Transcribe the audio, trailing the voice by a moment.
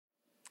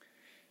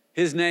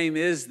His name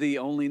is the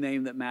only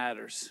name that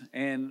matters.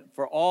 And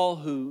for all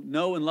who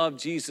know and love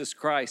Jesus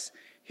Christ,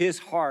 his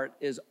heart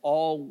is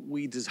all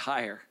we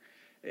desire.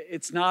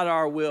 It's not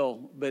our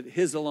will, but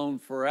his alone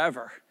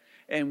forever.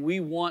 And we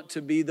want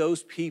to be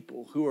those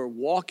people who are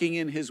walking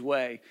in his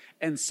way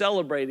and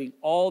celebrating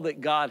all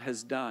that God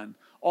has done,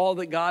 all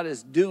that God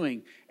is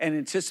doing, and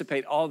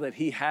anticipate all that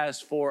he has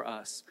for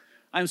us.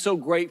 I'm so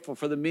grateful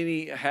for the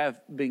many who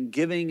have been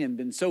giving and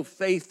been so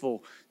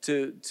faithful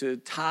to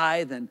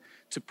tithe and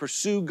to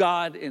pursue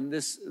God in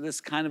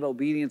this kind of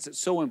obedience. It's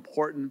so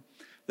important.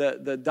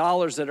 The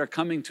dollars that are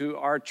coming to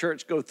our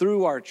church go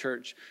through our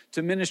church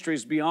to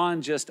ministries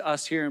beyond just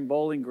us here in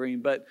Bowling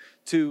Green, but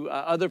to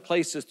other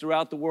places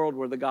throughout the world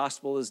where the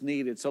gospel is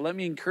needed. So let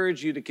me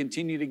encourage you to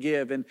continue to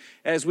give. And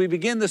as we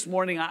begin this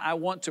morning, I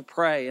want to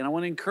pray. And I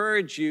want to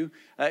encourage you,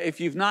 if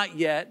you've not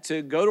yet,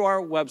 to go to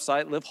our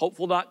website,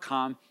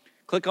 livehopeful.com.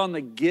 Click on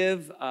the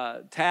Give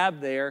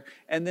tab there,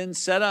 and then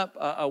set up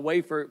a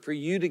way for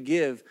you to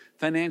give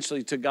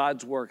financially to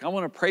God's work. I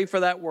want to pray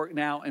for that work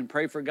now and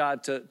pray for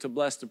God to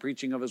bless the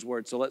preaching of his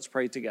word. So let's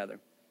pray together.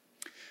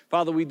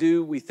 Father,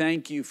 we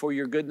thank you for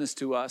your goodness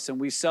to us, and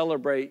we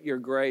celebrate your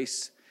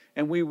grace,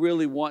 and we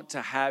really want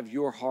to have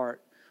your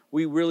heart.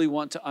 We really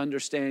want to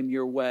understand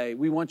your way.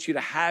 We want you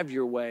to have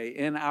your way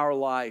in our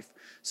life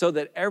so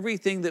that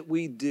everything that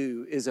we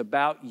do is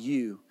about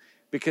you,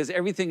 because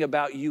everything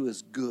about you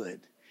is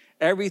good.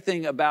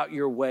 Everything about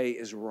your way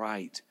is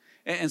right.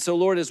 And so,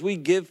 Lord, as we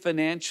give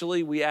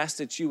financially, we ask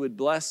that you would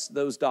bless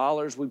those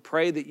dollars. We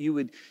pray that you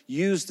would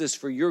use this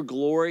for your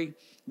glory,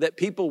 that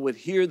people would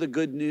hear the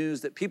good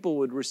news, that people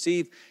would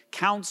receive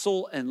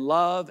counsel and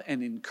love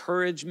and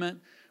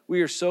encouragement.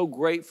 We are so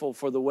grateful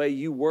for the way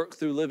you work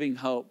through Living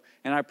Hope.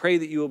 And I pray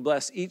that you will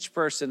bless each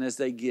person as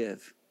they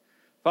give.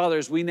 Father,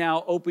 as we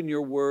now open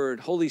your word,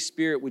 Holy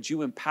Spirit, would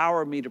you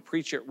empower me to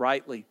preach it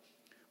rightly?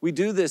 We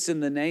do this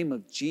in the name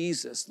of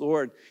Jesus.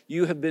 Lord,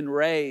 you have been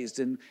raised,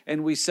 and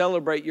we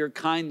celebrate your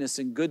kindness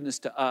and goodness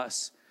to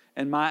us.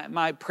 And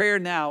my prayer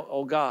now,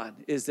 oh God,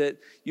 is that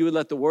you would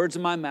let the words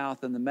of my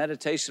mouth and the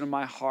meditation of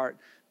my heart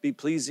be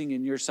pleasing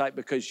in your sight,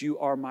 because you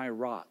are my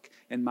rock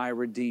and my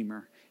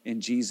redeemer.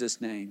 In Jesus'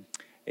 name,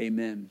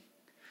 amen.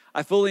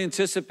 I fully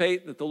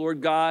anticipate that the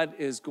Lord God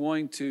is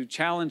going to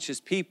challenge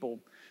his people.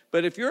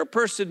 But if you're a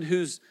person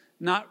who's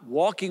not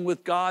walking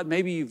with God,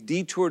 maybe you've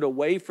detoured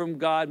away from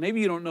God,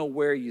 maybe you don't know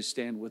where you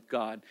stand with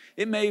God,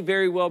 it may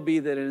very well be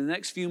that in the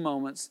next few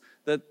moments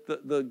that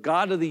the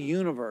God of the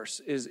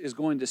universe is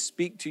going to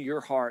speak to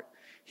your heart.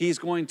 He's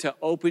going to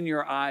open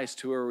your eyes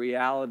to a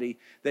reality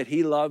that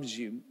he loves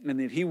you and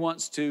that he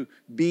wants to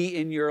be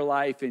in your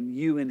life and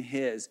you in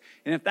his.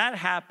 And if that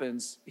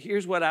happens,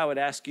 here's what I would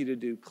ask you to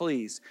do.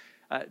 Please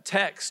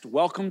text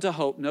Welcome to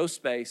Hope, no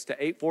space, to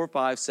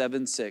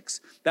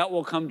 84576. That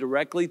will come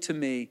directly to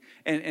me.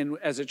 And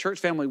as a church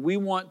family, we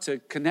want to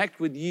connect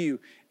with you,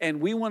 and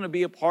we want to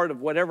be a part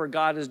of whatever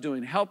God is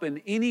doing. Help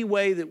in any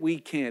way that we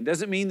can.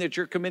 Doesn't mean that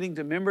you're committing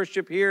to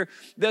membership here.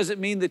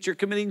 Doesn't mean that you're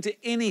committing to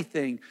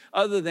anything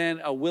other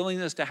than a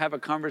willingness to have a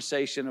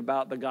conversation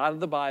about the God of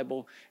the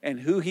Bible and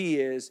who he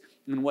is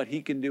and what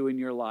he can do in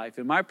your life.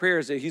 And my prayer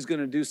is that he's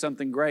going to do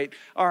something great.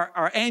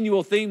 Our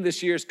annual theme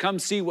this year is Come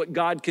See What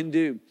God Can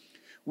Do.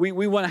 We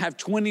want to have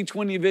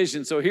 2020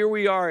 vision. So here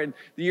we are in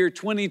the year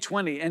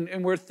 2020,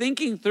 and we're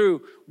thinking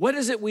through, what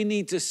is it we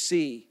need to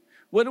see?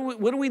 What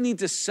do we need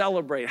to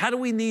celebrate? How do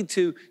we need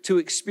to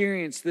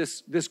experience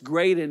this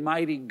great and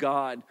mighty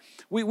God?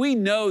 We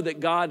know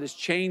that God is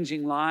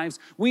changing lives.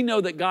 We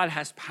know that God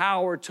has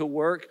power to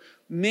work.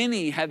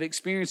 Many have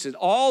experienced it.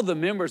 All the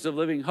members of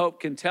Living Hope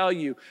can tell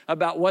you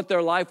about what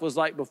their life was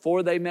like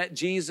before they met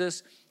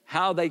Jesus,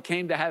 how they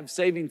came to have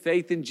saving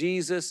faith in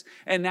Jesus,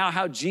 and now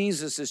how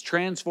Jesus is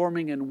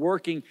transforming and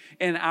working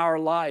in our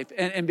life.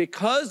 And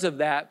because of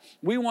that,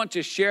 we want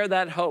to share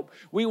that hope.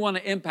 We want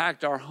to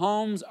impact our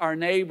homes, our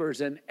neighbors,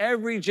 and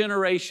every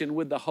generation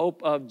with the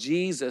hope of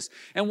Jesus.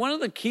 And one of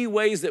the key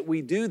ways that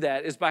we do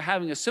that is by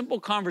having a simple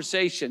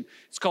conversation.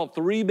 It's called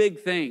 3 Big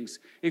Things.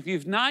 If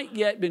you've not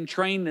yet been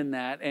trained in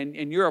that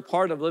and you're a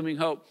part of Living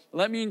Hope,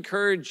 let me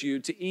encourage you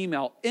to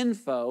email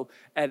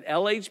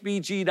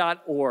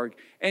info@lhbg.org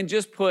and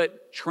just put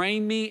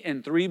train me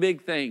in 3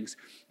 big things.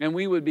 And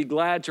we would be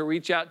glad to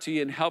reach out to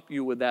you and help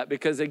you with that.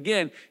 Because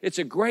again, it's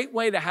a great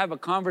way to have a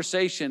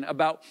conversation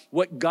about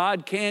what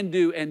God can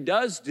do and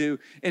does do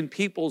in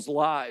people's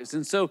lives.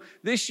 And so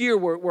this year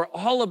we're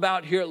all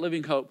about here at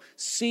Living Hope,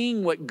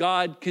 seeing what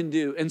God can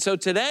do. And so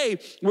today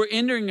we're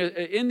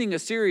ending a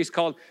series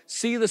called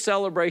See the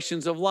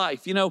Celebrations of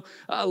Life. You know,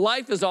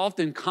 life is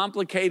often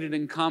complicated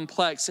and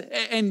complex,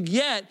 and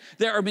yet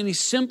there are many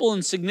simple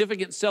and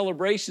significant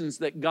celebrations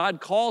that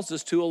God calls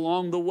us to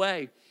along the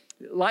way.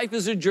 Life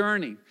is a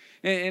journey.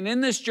 And in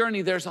this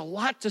journey, there's a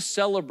lot to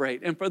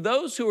celebrate. And for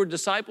those who are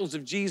disciples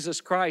of Jesus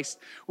Christ,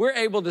 we're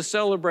able to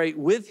celebrate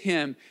with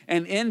him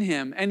and in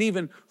him and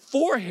even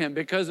for him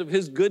because of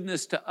his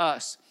goodness to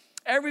us.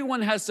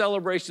 Everyone has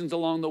celebrations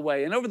along the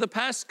way. And over the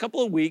past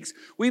couple of weeks,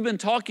 we've been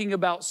talking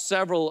about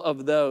several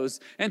of those.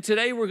 And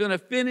today we're going to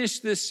finish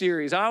this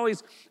series. I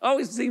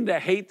always seem to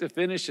hate to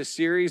finish a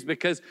series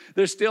because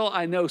there's still,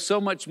 I know, so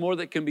much more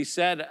that can be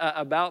said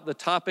about the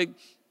topic.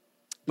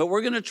 But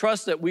we're going to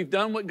trust that we've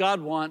done what God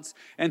wants.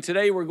 And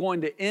today we're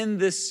going to end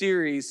this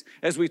series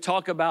as we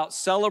talk about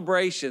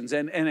celebrations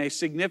and a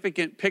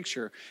significant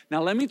picture.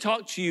 Now, let me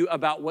talk to you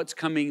about what's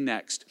coming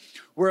next.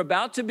 We're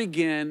about to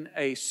begin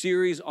a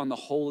series on the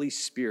Holy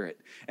Spirit.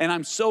 And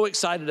I'm so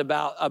excited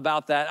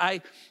about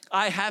that.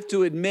 I have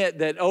to admit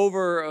that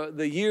over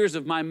the years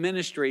of my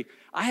ministry,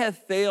 I have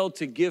failed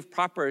to give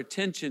proper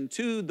attention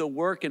to the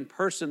work and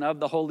person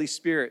of the Holy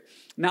Spirit.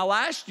 Now,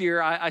 last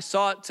year, I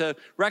sought to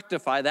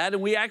rectify that,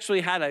 and we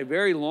actually had a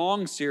very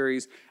long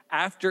series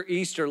after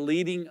Easter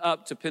leading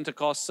up to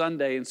Pentecost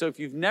Sunday. And so if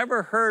you've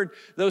never heard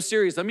those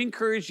series, let me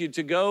encourage you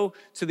to go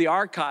to the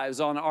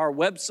archives on our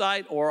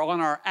website or on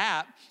our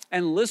app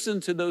and listen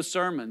to those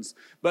sermons.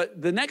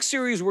 But the next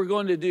series we're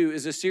going to do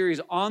is a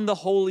series on the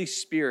Holy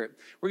Spirit.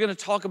 We're going to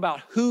talk about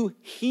who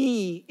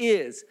He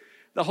is.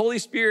 The Holy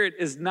Spirit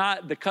is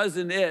not the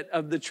cousin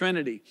of the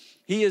Trinity.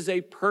 He is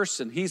a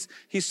person. He's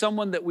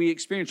someone that we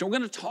experience. And we're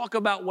going to talk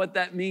about what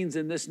that means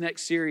in this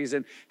next series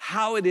and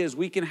how it is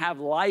we can have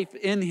life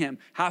in Him,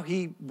 how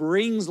He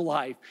brings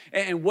life,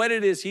 and what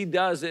it is He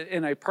does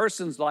in a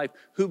person's life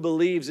who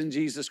believes in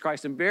Jesus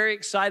Christ. I'm very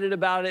excited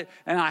about it,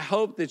 and I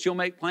hope that you'll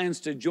make plans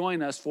to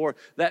join us for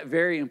that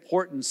very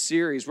important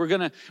series. We're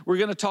going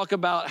to talk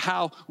about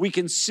how we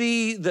can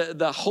see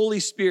the Holy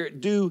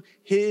Spirit do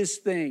His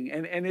thing,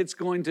 and it's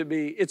going to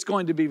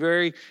be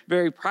very,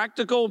 very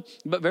practical,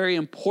 but very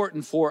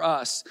important for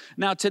us.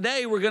 Now,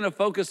 today we're going to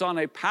focus on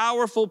a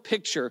powerful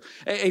picture,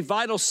 a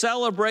vital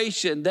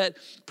celebration that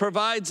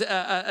provides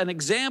an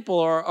example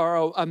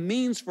or a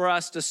means for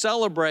us to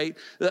celebrate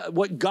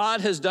what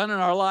God has done in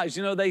our lives.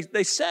 You know,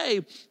 they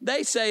say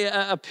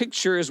a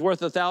picture is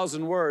worth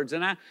 1,000 words,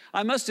 and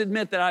I must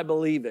admit that I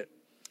believe it.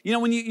 You know,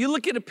 when you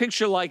look at a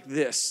picture like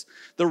this,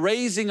 the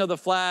raising of the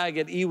flag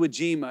at Iwo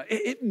Jima,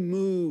 it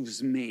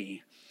moves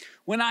me.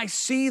 When I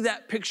see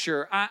that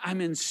picture,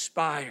 I'm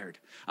inspired.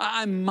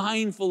 I'm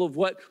mindful of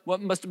what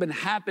must have been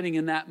happening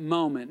in that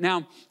moment.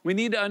 Now, we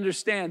need to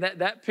understand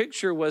that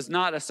picture was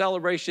not a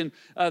celebration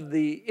of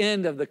the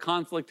end of the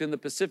conflict in the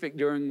Pacific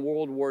during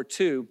World War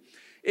II.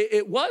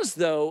 It was,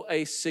 though,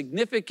 a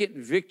significant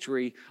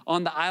victory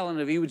on the island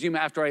of Iwo Jima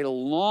after a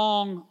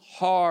long,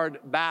 hard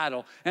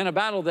battle, and a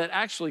battle that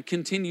actually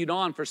continued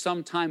on for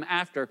some time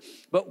after.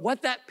 But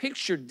what that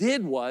picture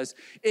did was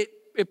it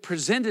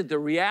presented the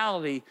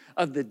reality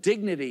of the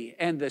dignity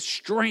and the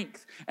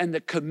strength and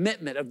the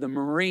commitment of the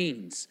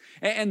Marines.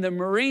 And the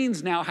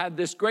Marines now have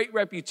this great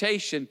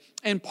reputation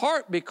in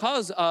part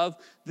because of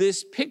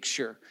this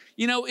picture.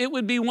 You know, it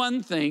would be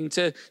one thing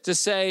to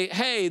say,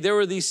 hey, there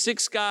were these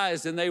 6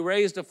 guys and they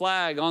raised a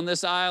flag on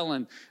this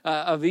island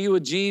of Iwo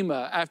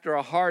Jima after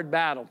a hard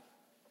battle.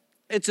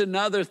 It's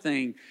another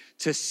thing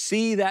to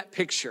see that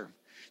picture,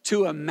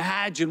 to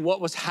imagine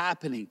what was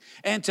happening,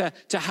 and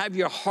to have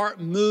your heart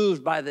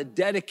moved by the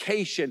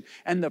dedication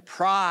and the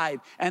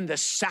pride and the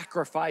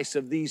sacrifice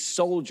of these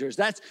soldiers.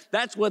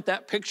 That's what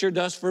that picture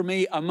does for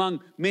me, among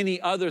many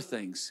other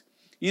things.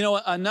 You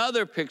know,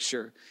 another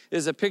picture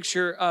is a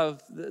picture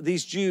of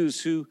these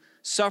Jews who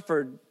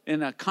suffered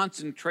in a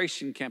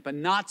concentration camp, a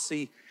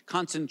Nazi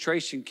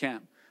concentration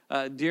camp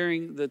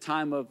during the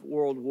time of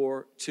World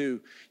War II.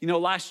 You know,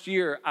 last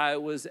year I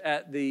was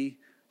at the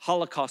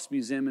Holocaust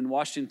Museum in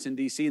Washington,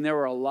 D.C., and there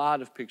were a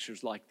lot of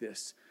pictures like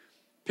this.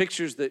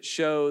 Pictures that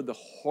show the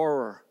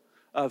horror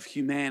of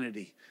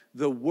humanity,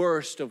 the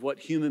worst of what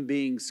human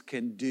beings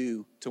can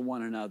do to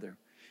one another.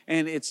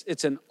 And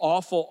it's an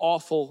awful,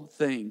 awful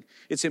thing.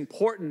 It's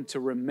important to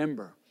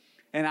remember.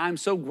 And I'm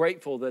so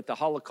grateful that the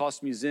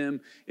Holocaust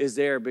Museum is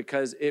there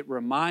because it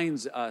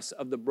reminds us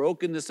of the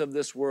brokenness of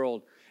this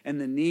world and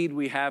the need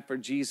we have for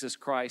Jesus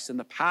Christ and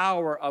the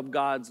power of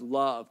God's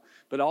love,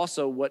 but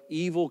also what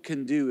evil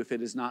can do if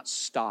it is not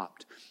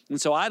stopped.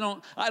 And so I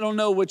don't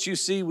know what you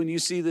see when you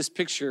see this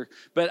picture,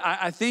 but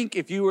I think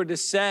if you were to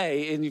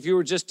say, and if you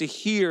were just to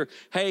hear,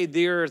 hey,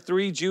 there are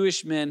 3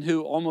 Jewish men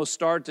who almost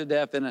starved to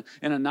death in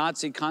a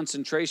Nazi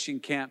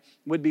concentration camp,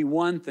 would be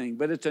one thing.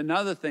 But it's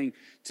another thing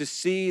to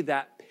see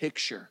that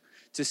picture,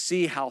 to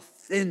see how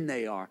thin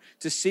they are,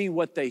 to see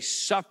what they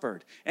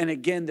suffered. And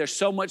again, there's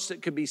so much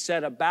that could be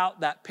said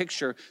about that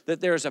picture, that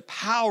there's a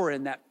power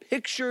in that.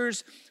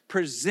 Pictures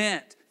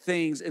present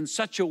things in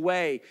such a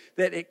way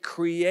that it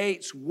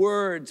creates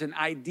words and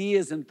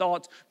ideas and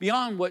thoughts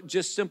beyond what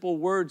just simple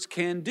words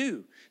can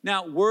do.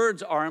 Now,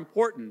 words are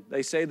important.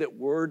 They say that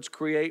words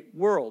create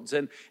worlds,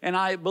 and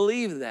I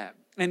believe that.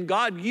 And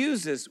God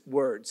uses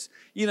words.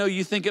 You know,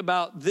 you think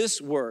about this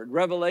word,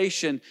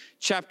 Revelation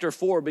chapter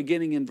 4,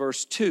 beginning in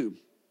verse 2.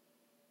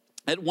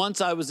 At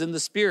once I was in the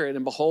Spirit,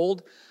 and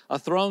behold, a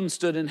throne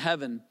stood in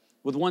heaven,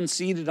 with one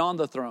seated on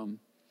the throne.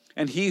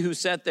 And he who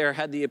sat there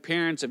had the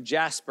appearance of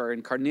jasper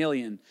and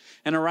carnelian.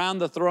 And around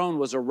the throne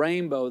was a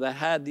rainbow that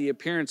had the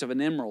appearance of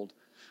an emerald.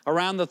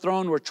 Around the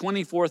throne were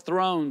 24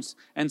 thrones,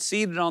 and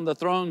seated on the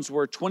thrones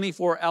were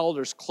 24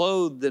 elders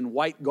clothed in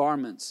white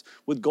garments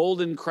with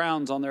golden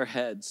crowns on their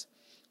heads.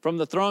 From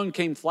the throne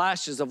came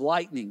flashes of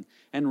lightning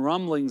and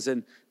rumblings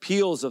and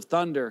peals of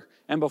thunder.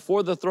 And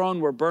before the throne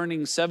were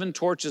burning 7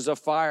 torches of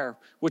fire,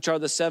 which are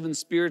the 7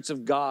 spirits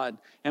of God.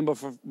 And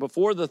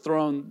before the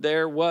throne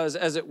there was,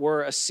 as it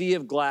were, a sea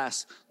of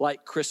glass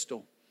like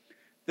crystal.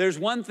 There's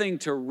one thing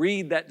to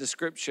read that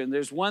description.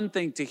 There's one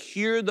thing to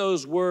hear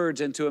those words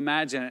and to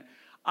imagine it.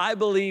 I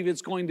believe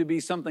it's going to be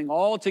something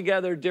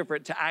altogether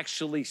different to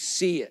actually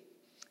see it.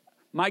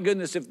 My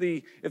goodness, if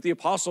the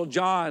Apostle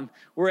John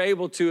were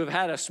able to have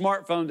had a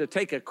smartphone to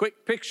take a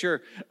quick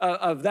picture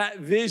of that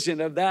vision,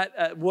 of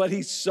that what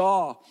he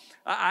saw,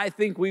 I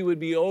think we would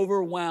be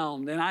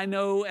overwhelmed. And I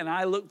know, and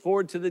I look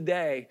forward to the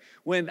day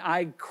when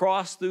I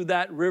cross through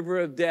that river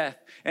of death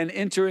and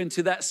enter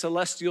into that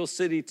celestial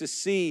city to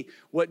see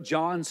what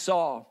John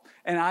saw.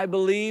 And I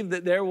believe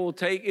that it will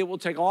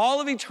take all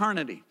of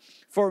eternity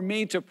for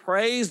me to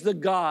praise the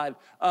God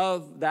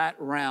of that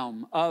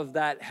realm, of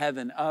that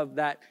heaven, of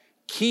that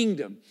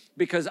kingdom,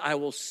 because I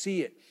will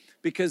see it.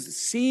 Because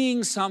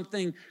seeing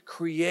something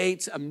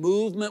creates a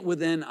movement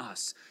within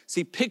us.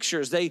 See,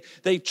 pictures, they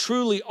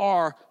truly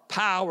are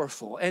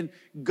powerful. And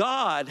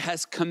God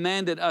has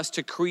commanded us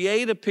to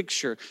create a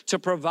picture, to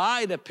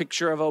provide a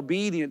picture of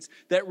obedience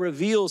that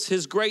reveals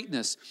his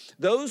greatness.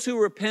 Those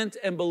who repent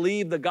and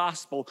believe the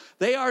gospel,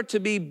 they are to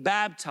be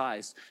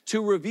baptized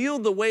to reveal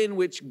the way in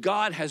which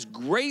God has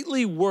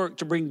greatly worked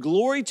to bring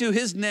glory to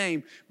his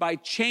name by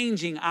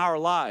changing our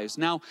lives.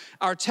 Now,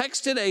 our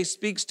text today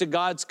speaks to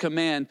God's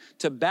command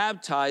to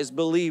baptize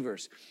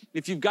believers.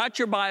 If you've got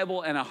your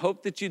Bible, and I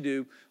hope that you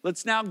do,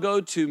 let's now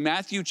go to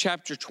Matthew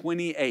chapter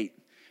 28.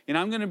 And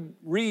I'm going to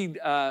read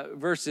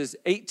verses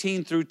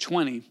 18 through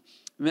 20.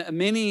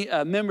 Many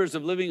members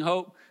of Living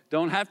Hope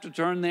don't have to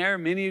turn there.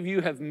 Many of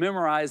you have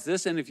memorized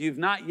this. And if you've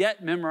not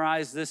yet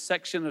memorized this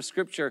section of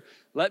Scripture,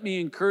 let me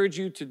encourage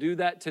you to do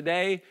that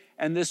today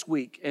and this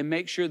week. And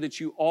make sure that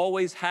you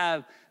always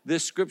have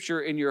this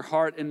Scripture in your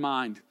heart and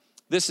mind.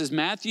 This is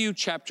Matthew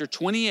chapter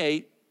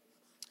 28,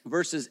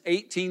 verses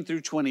 18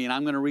 through 20. And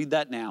I'm going to read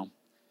that now.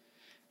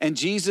 And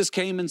Jesus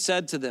came and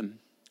said to them,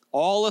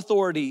 all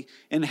authority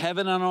in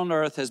heaven and on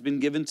earth has been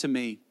given to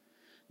me.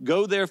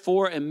 Go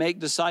therefore and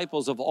make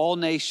disciples of all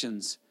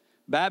nations,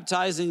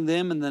 baptizing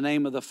them in the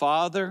name of the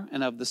Father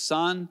and of the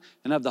Son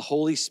and of the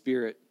Holy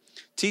Spirit,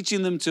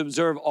 teaching them to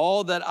observe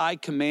all that I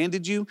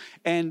commanded you.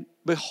 And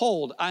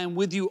behold, I am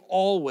with you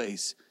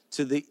always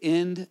to the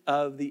end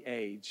of the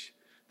age.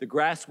 The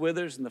grass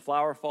withers and the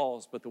flower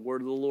falls, but the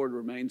word of the Lord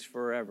remains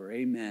forever.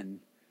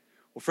 Amen.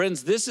 Well,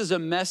 friends, this is a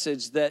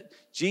message that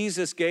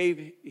Jesus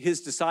gave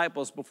his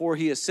disciples before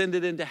he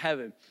ascended into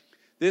heaven.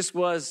 This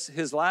was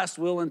his last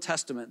will and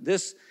testament.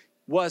 This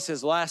was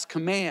his last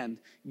command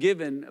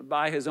given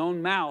by his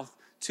own mouth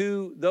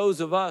to those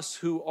of us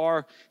who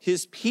are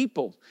his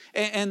people.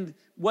 And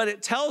what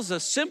it tells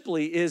us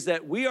simply is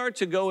that we are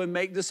to go and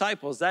make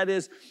disciples. That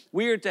is,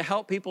 we are to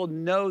help people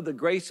know the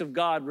grace of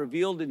God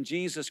revealed in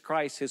Jesus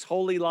Christ, his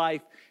holy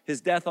life,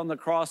 his death on the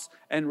cross,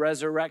 and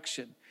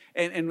resurrection.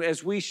 And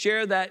as we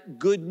share that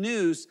good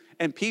news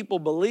and people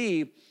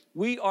believe,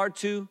 we are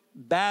to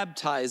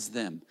baptize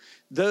them.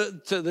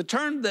 The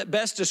term that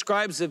best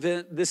describes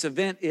this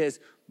event is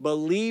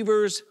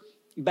believers'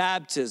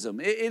 baptism.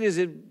 It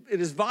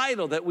is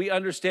vital that we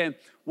understand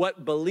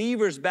what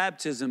believers'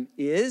 baptism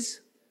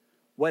is,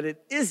 what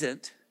it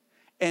isn't,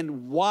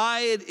 and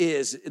why it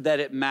is that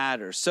it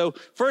matters. So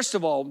first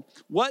of all,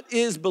 what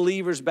is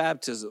believers'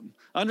 baptism?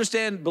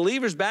 Understand,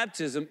 believers'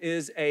 baptism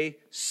is a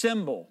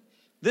symbol.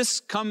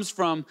 This comes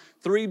from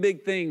 3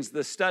 big things,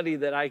 the study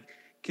that I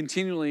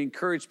continually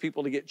encourage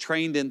people to get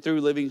trained in through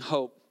Living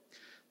Hope.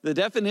 The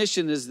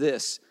definition is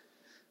this: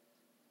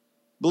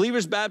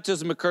 believers'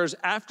 baptism occurs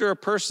after a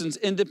person's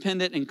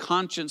independent and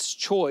conscious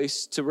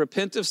choice to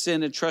repent of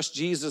sin and trust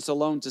Jesus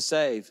alone to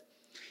save.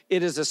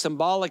 It is a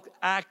symbolic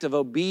act of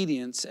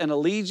obedience and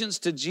allegiance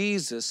to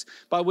Jesus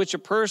by which a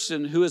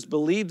person who has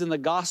believed in the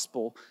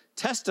gospel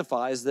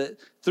testifies that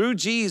through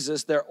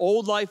Jesus, their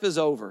old life is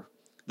over.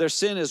 Their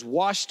sin is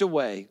washed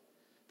away.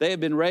 They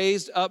have been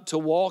raised up to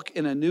walk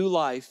in a new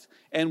life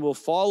and will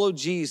follow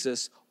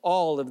Jesus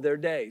all of their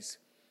days.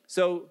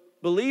 So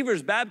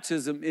believers'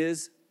 baptism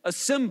is a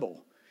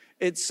symbol.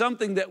 It's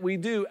something that we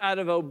do out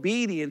of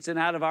obedience and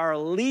out of our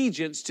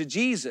allegiance to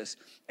Jesus.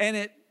 And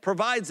it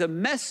provides a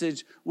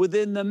message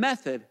within the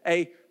method,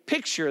 a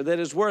picture that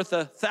is worth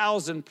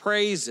 1,000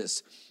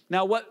 praises.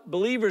 Now, what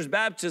believers'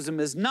 baptism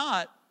is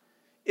not,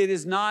 it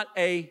is not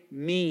a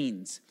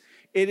means.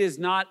 It is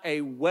not a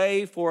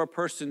way for a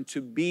person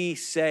to be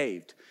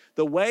saved.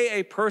 The way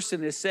a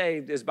person is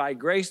saved is by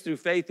grace through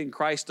faith in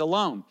Christ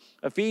alone.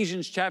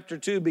 Ephesians chapter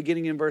 2,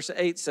 beginning in verse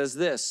 8, says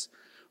this: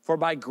 for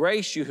by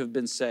grace you have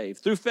been saved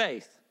through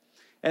faith.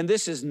 And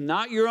this is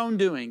not your own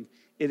doing.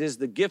 It is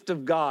the gift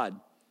of God,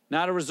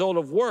 not a result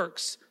of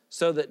works,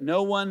 so that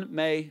no one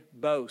may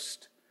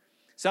boast.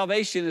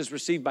 Salvation is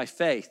received by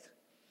faith,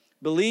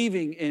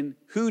 believing in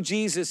who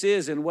Jesus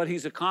is and what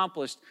he's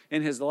accomplished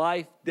in his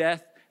life,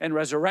 death, and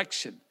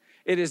resurrection.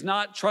 It is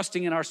not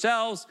trusting in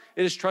ourselves.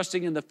 It is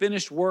trusting in the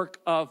finished work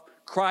of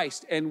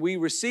Christ. And we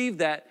receive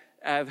that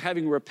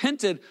having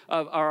repented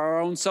of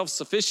our own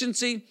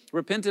self-sufficiency,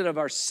 repented of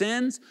our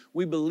sins.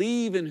 We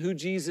believe in who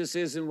Jesus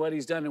is and what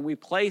he's done, and we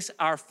place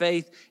our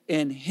faith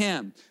in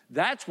him.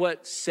 That's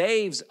what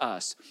saves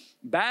us.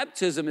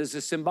 Baptism is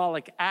a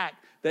symbolic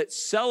act that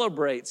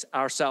celebrates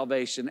our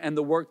salvation and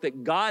the work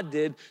that God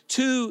did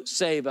to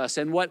save us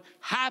and what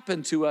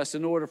happened to us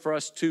in order for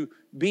us to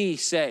be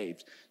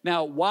saved.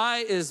 Now, why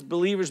is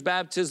believers'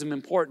 baptism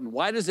important?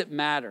 Why does it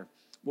matter?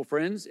 Well,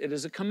 friends, it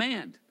is a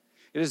command.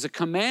 It is a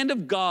command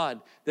of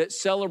God that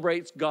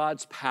celebrates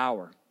God's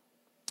power.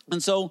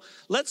 And so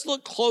let's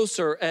look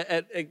closer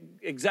at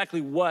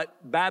exactly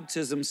what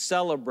baptism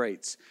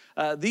celebrates.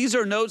 These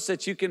are notes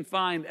that you can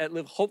find at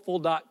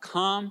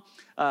livehopeful.com.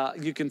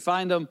 You can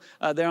find them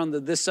there on the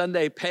This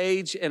Sunday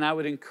page, and I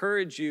would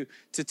encourage you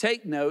to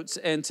take notes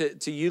and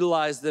to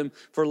utilize them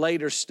for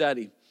later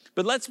study.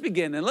 But let's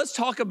begin, and let's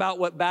talk about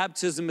what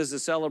baptism is a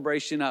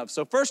celebration of.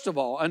 So first of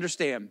all,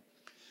 understand,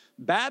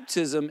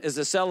 baptism is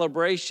a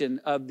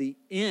celebration of the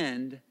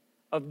end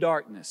of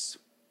darkness.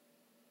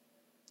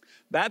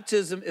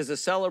 Baptism is a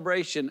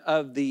celebration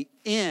of the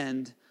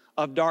end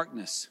of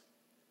darkness.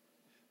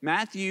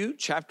 Matthew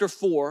chapter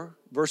 4,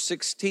 verse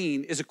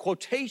 16 is a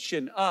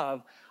quotation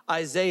of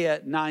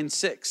Isaiah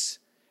 9:6.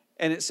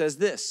 And it says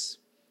this,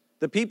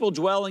 "The people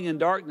dwelling in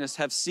darkness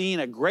have seen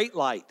a great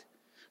light.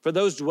 For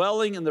those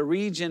dwelling in the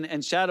region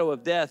and shadow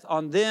of death,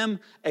 on them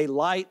a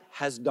light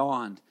has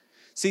dawned."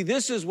 See,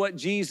 this is what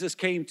Jesus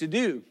came to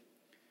do.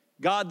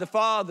 God the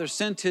Father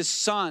sent his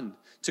Son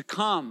to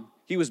come.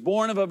 He was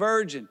born of a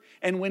virgin.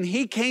 And when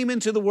he came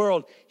into the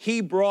world, he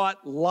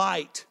brought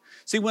light.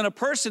 See, when a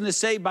person is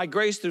saved by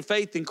grace through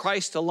faith in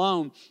Christ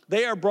alone,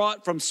 they are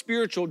brought from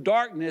spiritual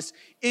darkness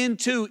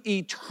into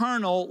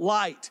eternal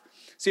light.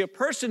 See, a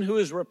person who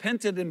has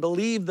repented and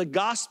believed the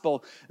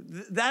gospel,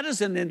 that is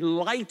an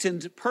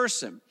enlightened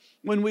person.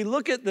 When we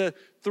look at the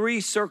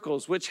three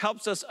circles, which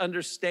helps us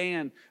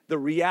understand the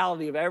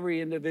reality of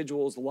every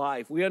individual's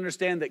life, we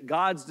understand that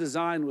God's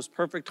design was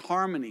perfect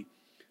harmony.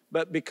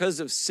 But because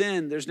of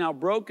sin, there's now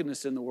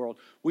brokenness in the world.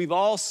 We've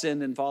all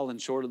sinned and fallen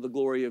short of the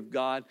glory of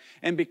God.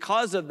 And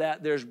because of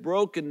that, there's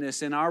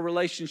brokenness in our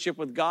relationship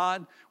with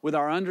God, with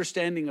our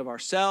understanding of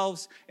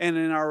ourselves, and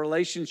in our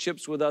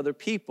relationships with other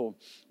people.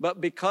 But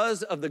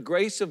because of the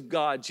grace of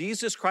God,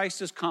 Jesus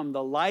Christ has come,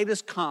 the light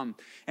has come,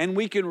 and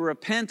we can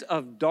repent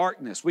of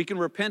darkness. We can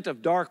repent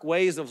of dark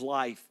ways of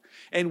life.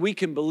 And we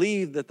can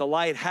believe that the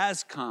light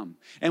has come.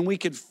 And we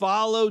can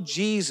follow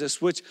Jesus,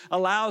 which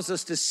allows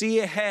us to see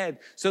ahead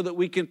so that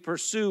we can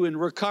pursue and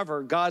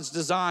recover God's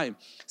design.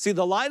 See,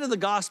 the light of the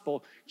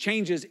gospel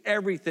changes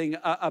everything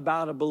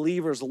about a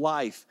believer's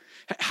life.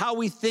 How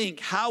we think,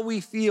 how we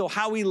feel,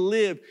 how we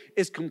live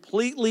is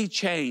completely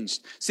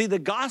changed. See, the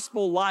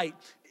gospel light,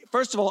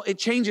 first of all, it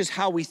changes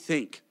how we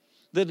think.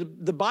 The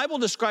Bible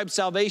describes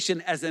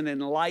salvation as an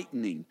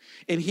enlightening.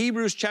 In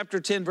Hebrews chapter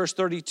 10, verse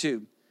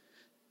 32,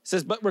 it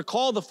says, "But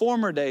recall the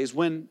former days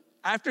when,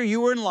 after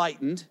you were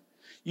enlightened,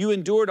 you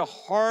endured a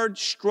hard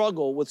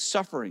struggle with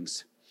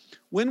sufferings.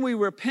 When we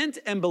repent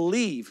and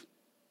believe,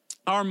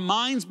 our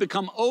minds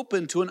become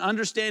open to an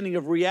understanding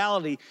of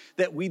reality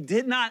that we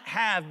did not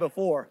have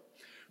before."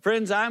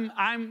 Friends,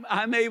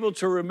 I'm able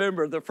to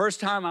remember the first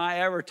time I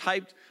ever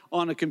typed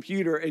on a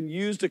computer and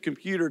used a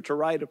computer to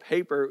write a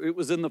paper. It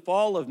was in the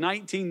fall of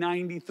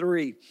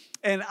 1993.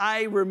 And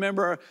I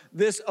remember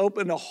this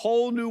opened a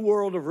whole new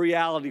world of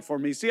reality for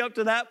me. See, up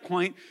to that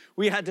point,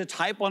 we had to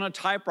type on a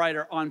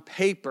typewriter on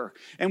paper,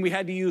 and we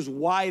had to use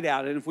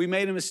whiteout. And if we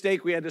made a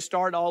mistake, we had to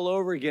start all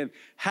over again.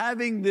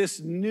 Having this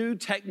new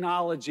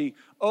technology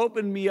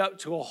opened me up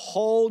to a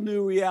whole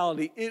new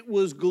reality. It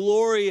was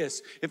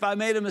glorious. If I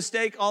made a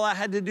mistake, all I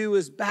had to do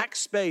was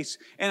backspace,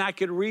 and I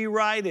could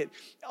rewrite it.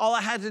 All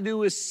I had to do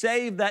was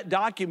save that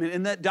document,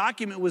 and that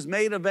document was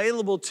made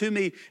available to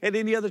me at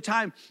any other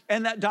time.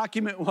 And that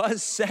document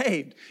was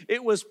saved.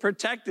 It was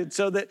protected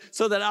so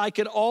that I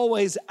could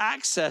always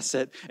access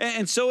it.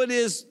 And so it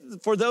is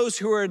for those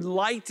who are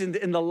enlightened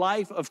in the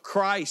life of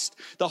Christ.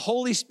 The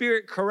Holy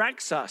Spirit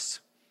corrects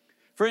us.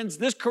 Friends,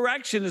 this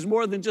correction is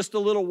more than just a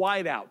little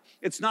whiteout.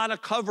 It's not a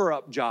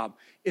cover-up job.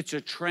 It's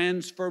a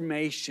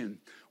transformation.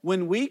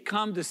 When we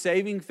come to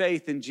saving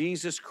faith in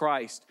Jesus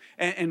Christ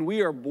and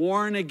we are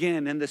born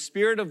again and the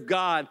Spirit of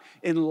God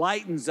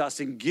enlightens us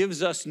and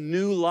gives us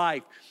new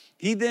life,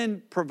 He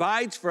then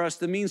provides for us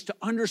the means to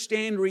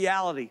understand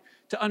reality,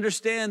 to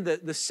understand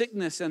the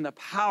sickness and the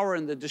power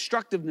and the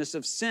destructiveness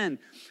of sin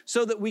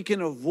so that we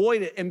can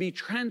avoid it and be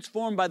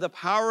transformed by the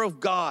power of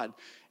God.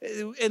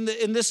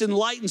 In this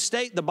enlightened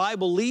state, the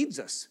Bible leads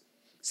us.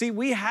 See,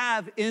 we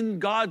have in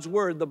God's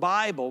Word, the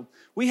Bible,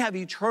 we have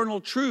eternal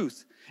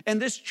truth. And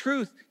this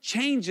truth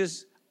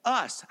changes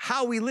us,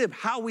 how we live,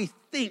 how we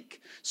think.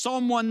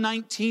 Psalm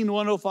 119,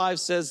 105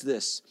 says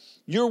this,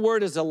 "Your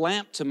word is a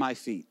lamp to my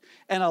feet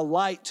and a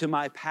light to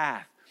my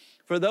path."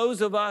 For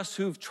those of us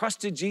who've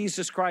trusted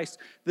Jesus Christ,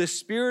 the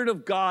Spirit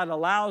of God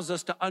allows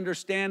us to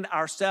understand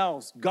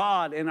ourselves,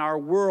 God, and our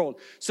world,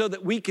 so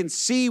that we can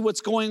see what's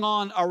going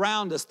on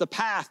around us, the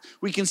path.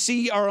 We can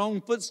see our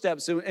own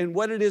footsteps and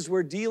what it is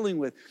we're dealing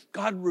with.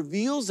 God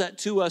reveals that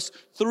to us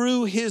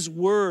through His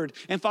Word.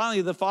 And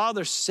finally, the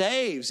Father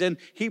saves and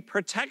He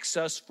protects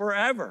us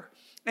forever.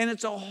 And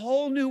it's a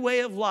whole new way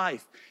of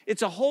life.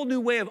 It's a whole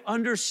new way of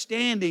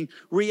understanding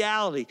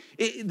reality.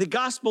 The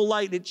gospel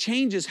light, it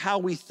changes how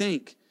we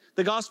think.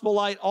 The gospel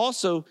light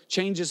also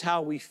changes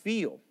how we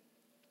feel.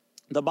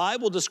 The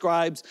Bible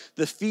describes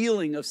the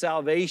feeling of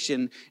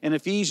salvation in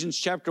Ephesians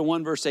chapter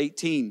 1, verse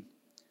 18.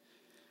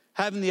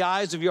 Having the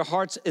eyes of your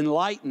hearts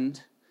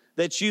enlightened,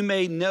 that you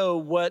may know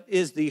what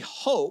is the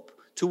hope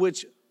to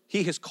which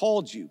He has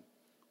called you.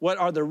 What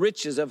are the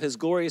riches of His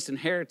glorious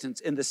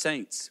inheritance in the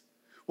saints?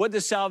 What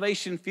does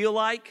salvation feel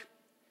like?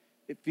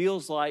 It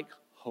feels like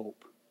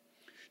hope.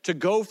 To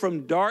go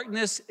from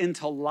darkness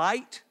into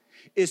light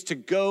is to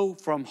go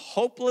from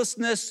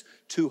hopelessness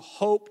to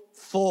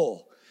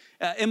hopeful.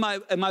 In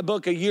my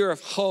book, A Year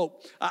of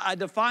Hope, I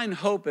define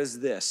hope as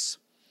this.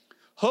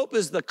 Hope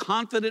is the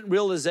confident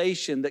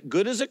realization that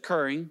good is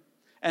occurring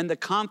and the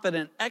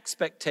confident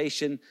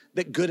expectation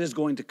that good is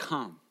going to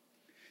come.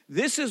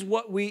 This is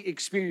what we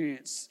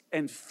experience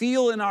and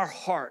feel in our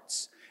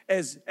hearts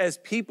as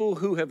people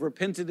who have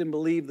repented and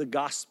believed the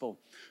gospel,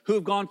 who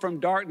have gone from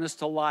darkness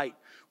to light.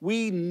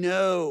 We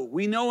know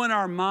in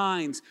our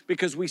minds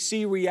because we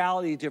see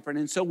reality different.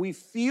 And so we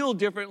feel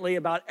differently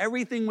about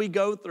everything we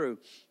go through.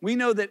 We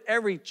know that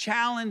every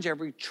challenge,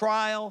 every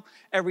trial,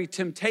 every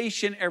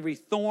temptation, every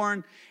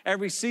thorn,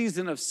 every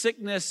season of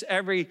sickness,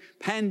 every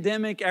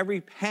pandemic, every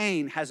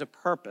pain has a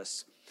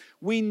purpose.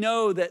 We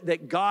know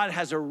that God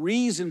has a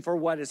reason for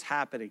what is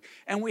happening.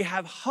 And we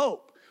have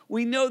hope.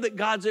 We know that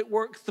God's at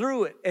work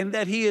through it and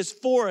that He is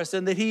for us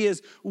and that He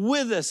is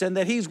with us and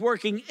that He's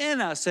working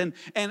in us and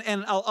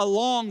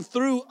along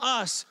through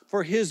us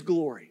for His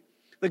glory.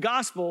 The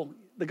gospel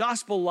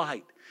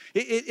light,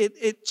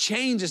 it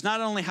changes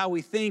not only how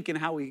we think and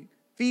how we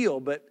feel,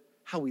 but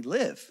how we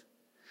live.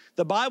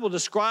 The Bible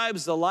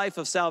describes the life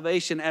of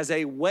salvation as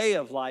a way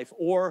of life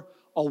or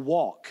a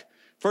walk.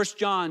 1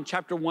 John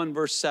chapter 1,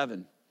 verse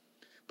 7.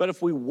 But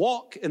if we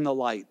walk in the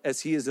light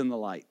as He is in the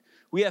light,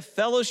 we have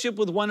fellowship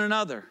with one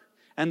another,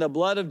 and the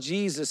blood of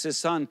Jesus, His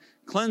Son,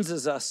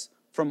 cleanses us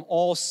from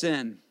all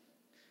sin.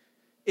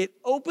 It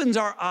opens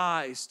our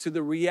eyes to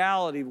the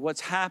reality of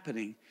what's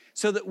happening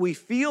so that we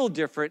feel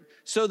different,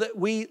 so that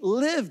we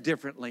live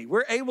differently.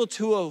 We're able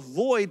to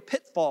avoid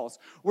pitfalls.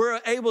 We're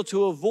able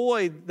to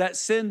avoid that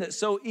sin that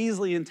so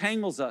easily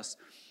entangles us.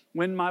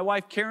 When my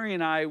wife Carrie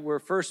and I were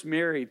first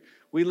married,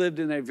 we lived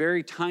in a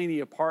very tiny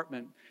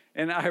apartment.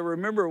 And I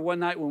remember one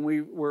night when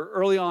we were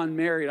early on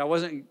married, I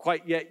wasn't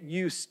quite yet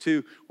used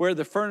to where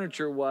the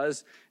furniture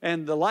was,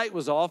 and the light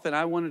was off, and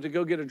I wanted to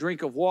go get a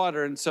drink of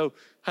water, and so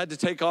had to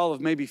take all of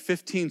maybe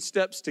 15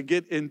 steps to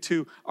get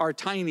into our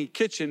tiny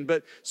kitchen.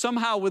 But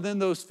somehow within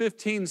those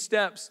 15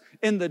 steps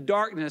in the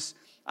darkness,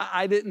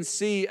 I didn't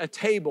see a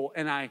table,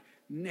 and I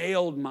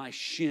nailed my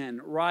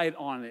shin right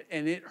on it,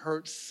 and it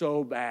hurt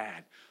so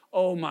bad.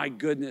 Oh my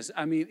goodness.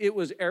 I mean, it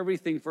was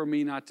everything for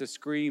me not to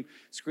scream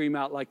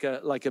out like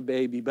a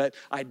baby, but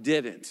I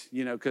didn't,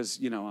 because,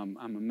 I'm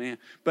a man.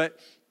 But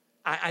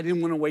I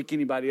didn't want to wake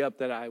anybody up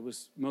that I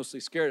was mostly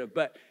scared of.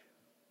 But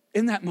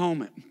in that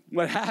moment,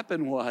 what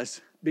happened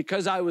was,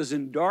 because I was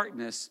in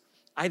darkness,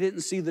 I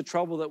didn't see the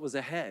trouble that was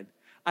ahead.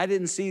 I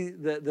didn't see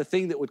the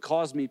thing that would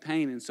cause me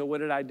pain. And so what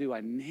did I do?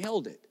 I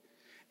nailed it.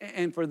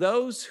 And for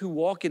those who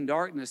walk in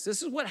darkness,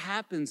 this is what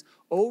happens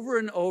over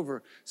and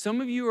over.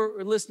 Some of you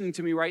are listening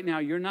to me right now.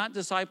 You're not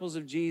disciples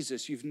of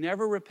Jesus. You've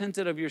never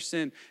repented of your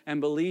sin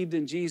and believed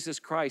in Jesus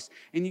Christ.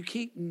 And you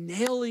keep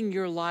nailing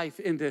your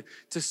life into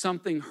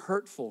something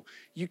hurtful.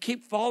 You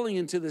keep falling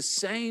into the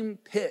same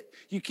pit.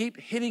 You keep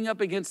hitting up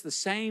against the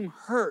same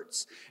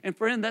hurts. And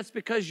friend, that's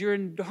because you're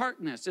in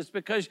darkness. It's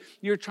because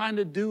you're trying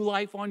to do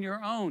life on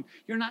your own.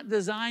 You're not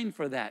designed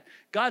for that.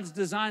 God's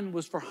design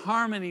was for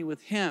harmony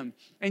with Him.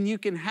 And you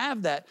can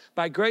have that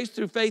by grace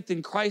through faith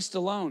in Christ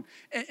alone.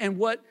 And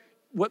what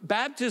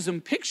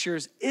baptism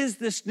pictures is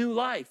this new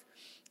life.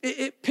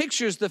 It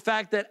pictures the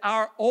fact that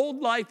our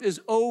old life is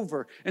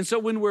over. And so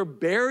when we're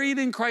buried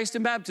in Christ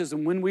in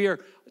baptism, when we are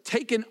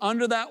taken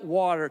under that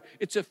water,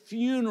 it's a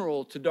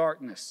funeral to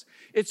darkness.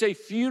 It's a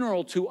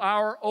funeral to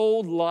our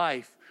old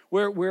life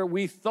where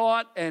we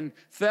thought and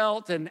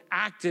felt and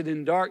acted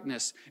in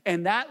darkness.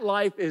 And that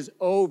life is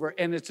over,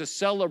 and it's a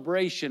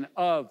celebration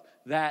of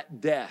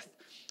that death.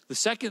 The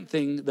second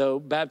thing, though,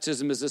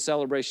 baptism is a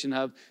celebration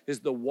of,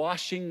 is the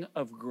washing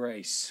of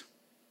grace.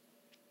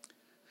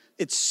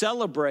 It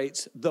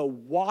celebrates the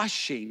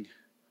washing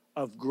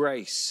of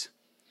grace.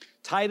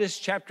 Titus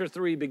chapter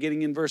 3,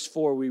 beginning in verse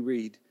 4, we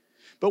read,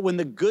 "But when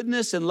the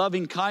goodness and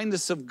loving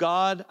kindness of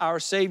God, our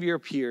Savior,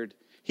 appeared,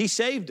 He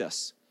saved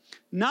us,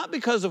 not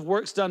because of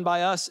works done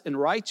by us in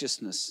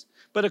righteousness,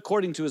 but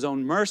according to His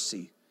own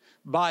mercy,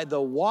 by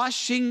the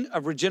washing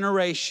of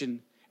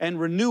regeneration and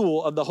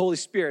renewal of the Holy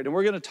Spirit. And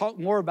we're going to talk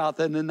more about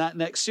that in that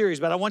next series.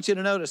 But I want you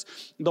to notice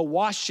the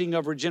washing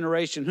of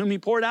regeneration, whom he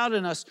poured out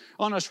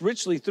on us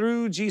richly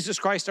through Jesus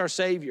Christ our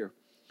Savior,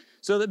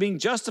 so that being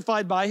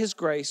justified by his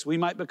grace, we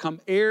might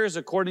become heirs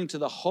according to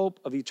the hope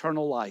of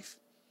eternal life.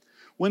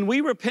 When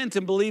we repent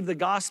and believe the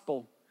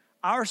gospel,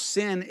 our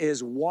sin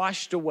is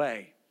washed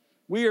away.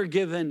 We are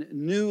given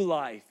new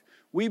life.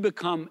 We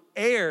become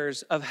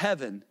heirs of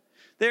heaven.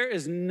 There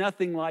is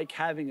nothing like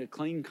having a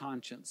clean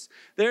conscience.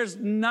 There's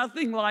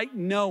nothing like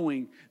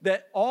knowing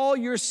that all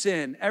your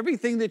sin,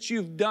 everything that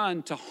you've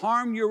done to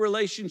harm your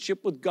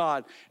relationship with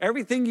God,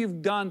 everything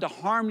you've done to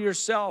harm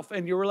yourself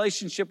and your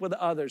relationship with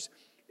others,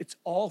 it's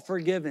all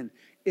forgiven.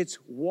 It's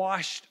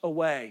washed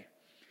away.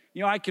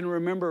 You know, I can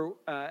remember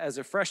as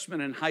a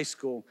freshman in high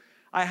school,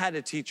 I had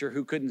a teacher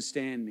who couldn't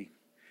stand me.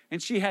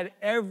 And she had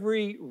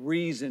every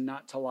reason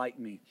not to like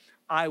me.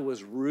 I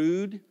was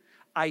rude.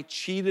 I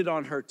cheated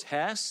on her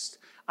test.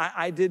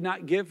 I did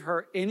not give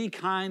her any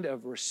kind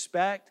of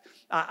respect.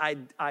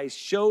 I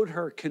showed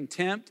her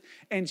contempt,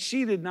 and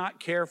she did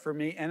not care for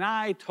me, and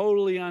I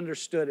totally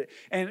understood it.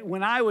 And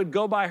when I would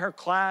go by her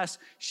class,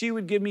 she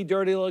would give me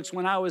dirty looks.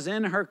 When I was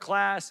in her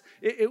class,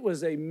 it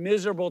was a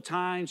miserable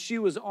time. She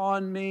was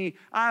on me.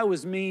 I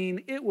was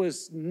mean. It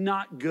was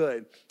not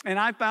good. And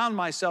I found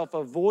myself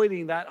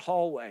avoiding that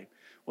hallway.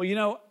 Well, you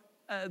know,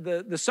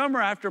 the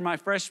summer after my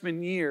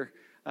freshman year,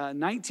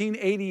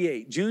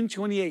 1988, June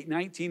 28,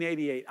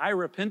 1988, I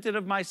repented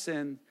of my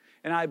sin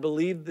and I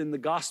believed in the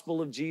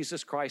gospel of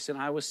Jesus Christ and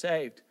I was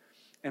saved.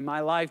 And my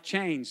life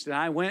changed and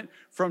I went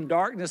from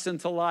darkness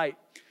into light.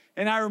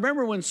 And I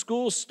remember when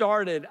school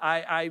started,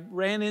 I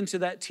ran into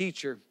that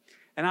teacher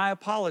and I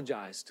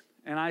apologized.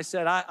 And I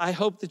said, I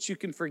hope that you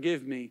can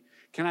forgive me.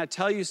 Can I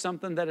tell you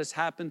something that has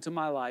happened to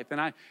my life?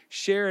 And I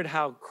shared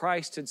how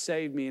Christ had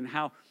saved me and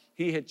how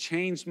he had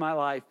changed my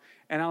life.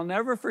 And I'll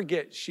never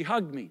forget, she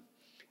hugged me.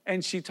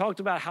 And she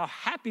talked about how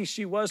happy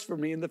she was for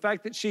me and the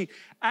fact that she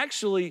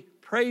actually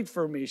prayed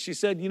for me. She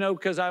said, you know,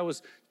 because I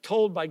was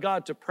told by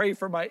God to pray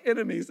for my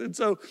enemies. And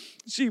so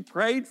she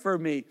prayed for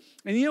me.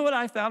 And you know what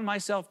I found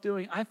myself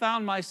doing? I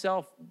found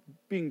myself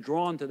being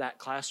drawn to that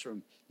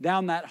classroom,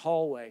 down that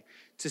hallway,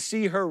 to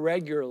see her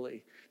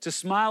regularly, to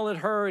smile at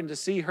her and to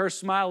see her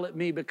smile at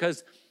me,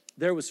 because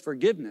there was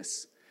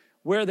forgiveness.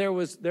 Where there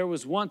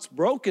was once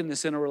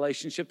brokenness in a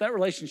relationship, that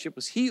relationship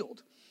was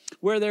healed.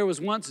 Where there was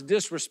once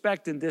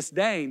disrespect and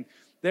disdain,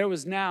 there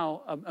was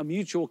now a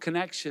mutual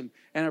connection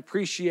and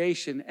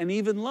appreciation and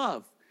even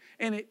love.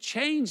 And it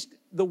changed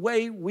the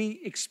way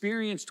we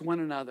experienced one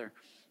another.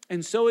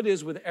 And so it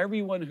is with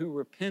everyone who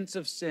repents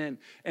of sin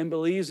and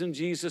believes in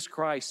Jesus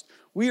Christ.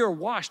 We are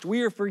washed,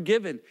 we are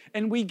forgiven,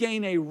 and we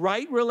gain a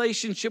right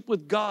relationship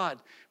with God.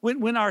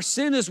 When our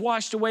sin is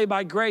washed away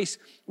by grace,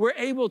 we're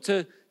able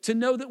to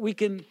know that we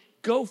can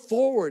go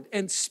forward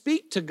and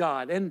speak to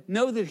God and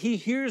know that he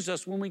hears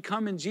us when we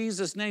come in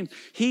Jesus' name.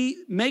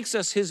 He makes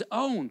us his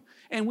own.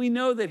 And we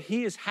know that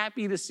he is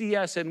happy to see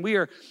us and we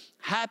are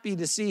happy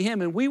to see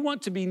him. And we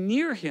want to be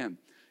near him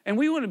and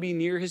we want to be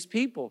near his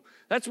people.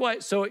 That's why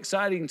it's so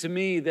exciting to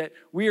me that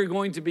we are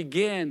going to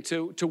begin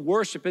to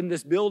worship in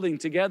this building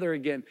together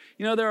again.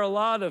 You know, there's a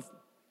lot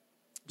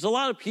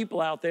of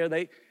people out there,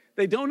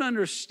 they don't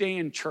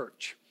understand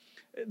church.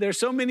 There's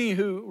so many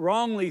who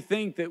wrongly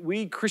think that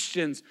we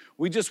Christians,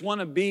 we just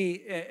want to be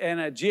in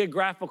a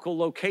geographical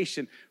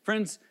location.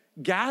 Friends,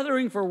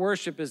 gathering for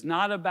worship is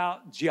not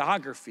about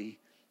geography,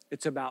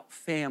 it's about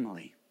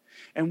family.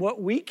 And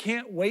what we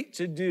can't wait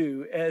to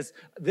do as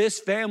this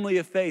family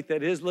of faith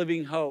that is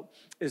Living Hope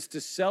is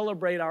to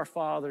celebrate our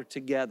Father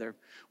together.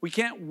 We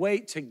can't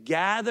wait to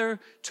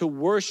gather to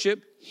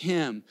worship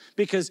him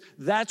because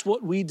that's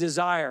what we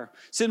desire.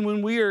 So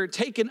when we are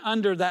taken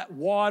under that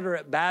water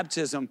at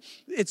baptism,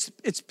 it's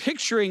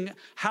picturing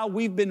how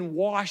we've been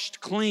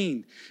washed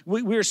clean.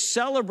 We're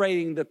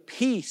celebrating the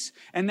peace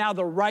and now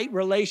the right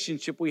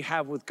relationship we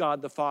have with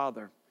God the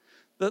Father.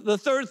 The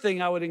third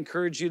thing I would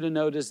encourage you to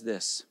note is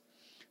this.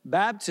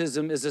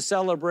 Baptism is a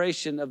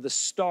celebration of the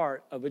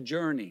start of a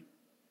journey.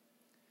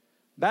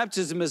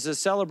 Baptism is a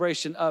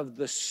celebration of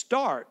the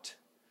start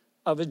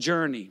of a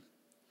journey.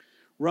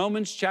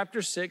 Romans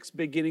chapter 6,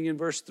 beginning in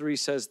verse 3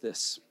 says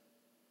this.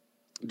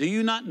 Do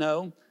you not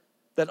know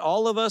that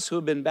all of us who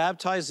have been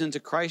baptized into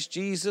Christ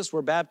Jesus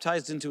were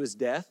baptized into his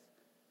death?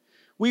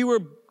 We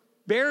were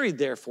buried,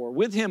 therefore,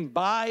 with him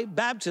by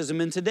baptism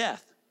into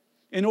death,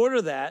 in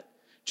order that,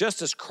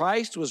 just as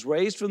Christ was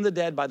raised from the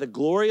dead by the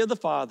glory of the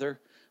Father,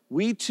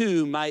 we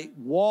too might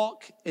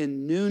walk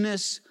in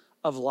newness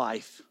of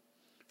life.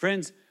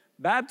 Friends,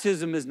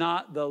 baptism is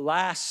not the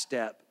last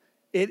step.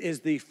 It is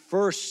the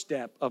first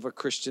step of a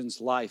Christian's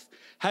life.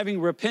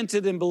 Having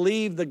repented and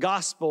believed the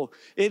gospel,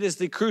 it is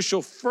the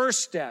crucial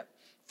first step.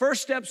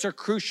 First steps are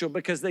crucial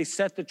because they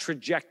set the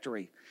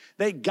trajectory.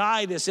 They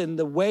guide us in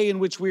the way in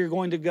which we are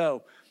going to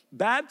go.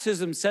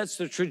 Baptism sets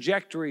the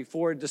trajectory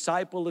for a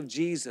disciple of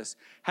Jesus.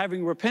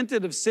 Having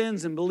repented of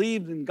sins and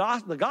believed in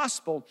the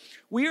gospel,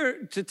 we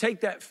are to take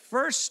that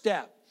first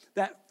step,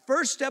 that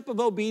first step of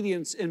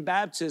obedience in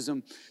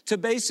baptism to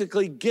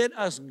basically get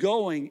us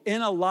going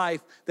in a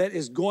life that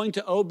is going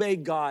to obey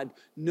God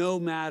no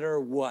matter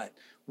what.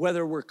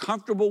 Whether we're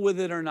comfortable with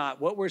it or not,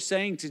 what we're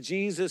saying to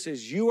Jesus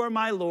is, you are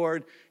my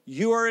Lord,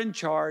 you are in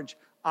charge,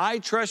 I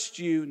trust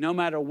you. No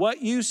matter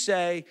what you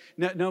say,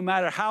 no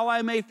matter how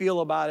I may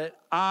feel about it,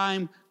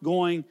 I'm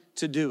going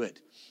to do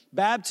it.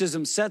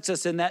 Baptism sets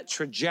us in that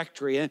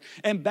trajectory.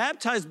 And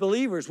baptized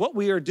believers, what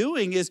we are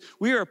doing is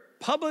we are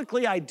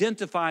publicly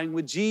identifying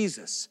with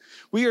Jesus.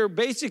 We are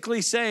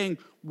basically saying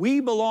we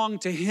belong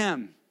to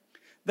him.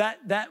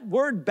 That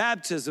word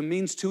baptism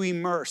means to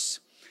immerse.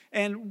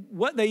 And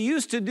what they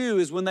used to do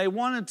is when they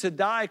wanted to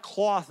dye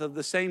cloth of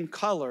the same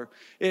color,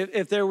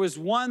 if there was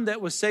one that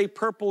was, say,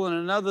 purple and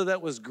another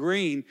that was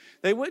green,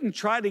 they wouldn't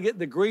try to get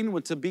the green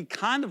one to be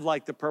kind of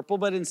like the purple,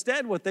 but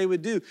instead what they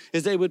would do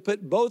is they would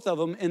put both of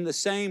them in the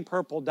same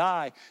purple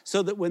dye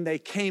so that when they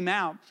came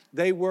out,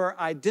 they were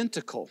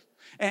identical.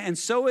 And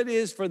so it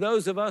is for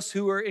those of us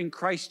who are in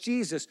Christ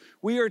Jesus.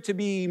 We are to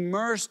be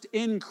immersed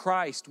in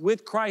Christ,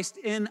 with Christ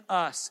in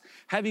us,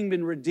 having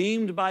been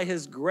redeemed by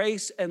his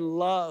grace and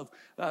love,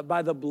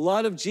 by the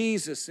blood of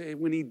Jesus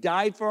when he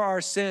died for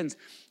our sins.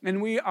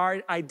 And we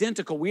are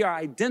identical. We are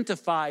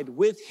identified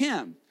with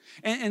him.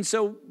 And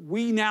so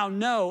we now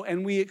know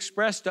and we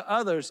express to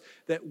others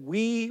that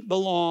we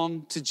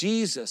belong to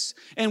Jesus.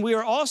 And we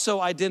are also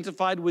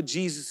identified with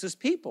Jesus's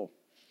people.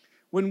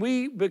 When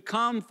we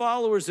become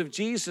followers of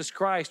Jesus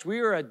Christ, we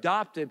are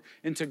adopted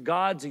into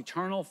God's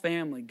eternal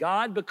family.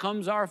 God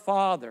becomes our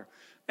Father.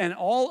 And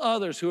all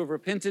others who have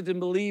repented and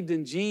believed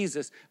in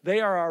Jesus, they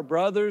are our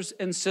brothers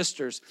and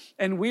sisters.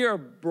 And we are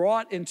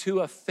brought into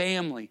a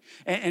family.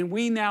 And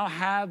we now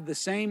have the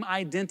same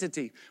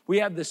identity. We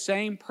have the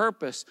same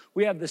purpose.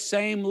 We have the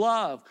same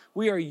love.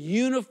 We are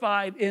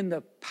unified in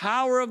the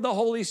power of the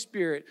Holy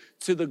Spirit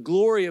to the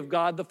glory of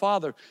God the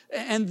Father.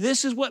 And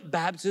this is what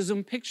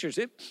baptism pictures.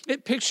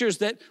 It pictures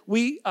that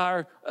we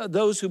are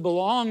those who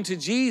belong to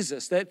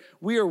Jesus, that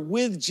we are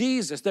with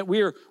Jesus, that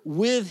we are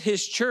with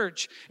his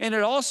church. And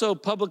it also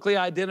publicly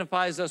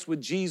identifies us with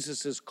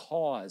Jesus's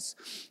cause.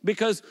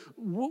 Because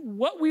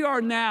what we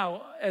are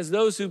now as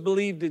those who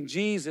believed in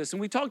Jesus, and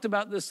we talked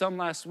about this some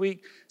last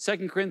week,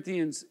 2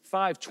 Corinthians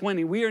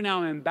 5:20, we are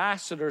now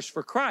ambassadors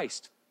for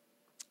Christ.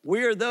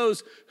 We are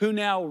those who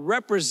now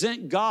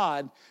represent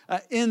God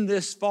in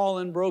this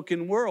fallen,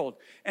 broken world.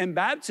 And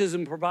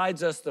baptism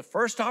provides us the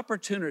first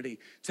opportunity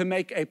to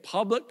make a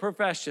public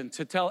profession,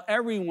 to tell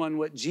everyone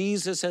what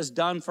Jesus has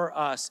done for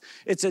us.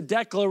 It's a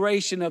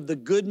declaration of the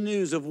good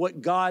news of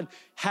what God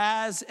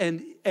has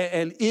and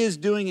is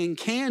doing and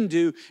can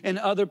do in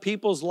other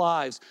people's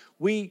lives.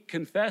 We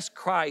confess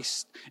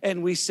Christ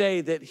and we say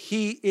that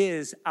he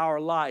is our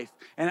life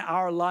and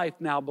our life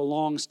now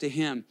belongs to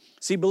him.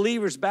 See,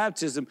 believers'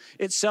 baptism,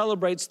 it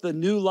celebrates the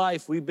new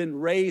life we've been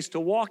raised to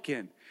walk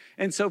in.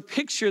 And so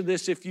picture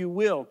this, if you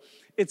will.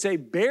 It's a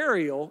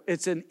burial.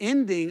 It's an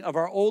ending of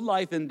our old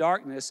life in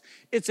darkness.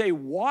 It's a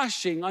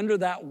washing under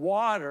that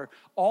water.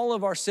 All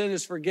of our sin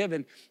is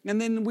forgiven. And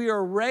then we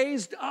are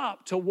raised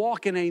up to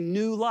walk in a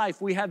new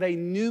life. We have a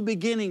new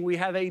beginning. We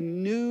have a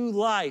new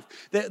life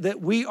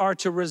that we are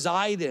to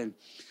reside in.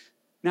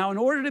 Now, in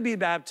order to be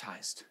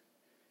baptized,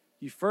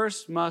 you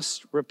first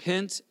must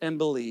repent and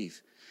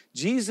believe.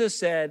 Jesus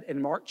said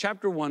in Mark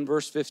chapter 1,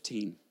 verse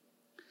 15,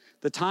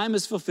 "The time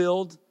is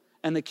fulfilled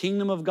and the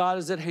kingdom of God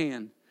is at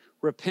hand.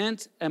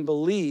 Repent and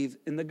believe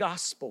in the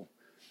gospel."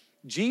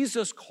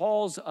 Jesus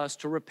calls us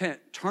to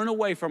repent, turn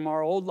away from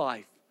our old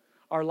life,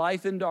 our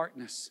life in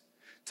darkness,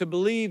 to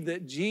believe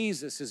that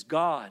Jesus is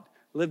God,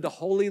 lived a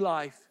holy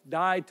life,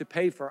 died to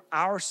pay for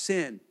our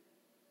sin,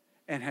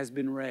 and has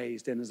been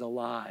raised and is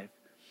alive.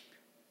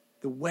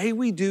 The way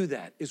we do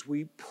that is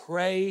we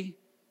pray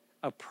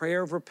a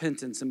prayer of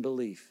repentance and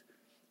belief.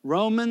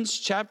 Romans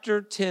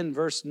chapter 10,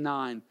 verse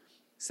 9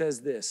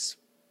 says this: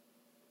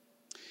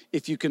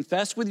 "If you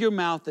confess with your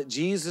mouth that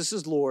Jesus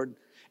is Lord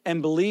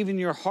and believe in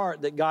your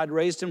heart that God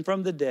raised him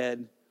from the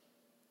dead,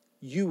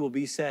 you will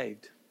be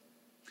saved."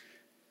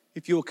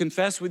 If you will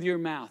confess with your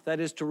mouth, that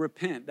is to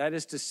repent. That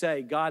is to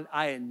say, God,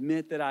 I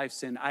admit that I've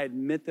sinned. I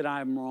admit that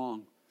I'm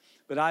wrong.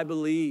 But I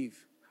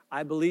believe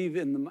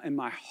in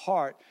my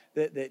heart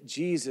that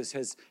Jesus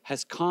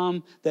has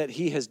come, that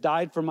he has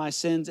died for my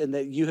sins, and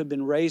that you have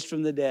been raised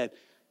from the dead.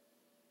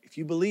 If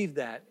you believe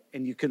that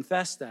and you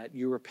confess that,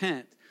 you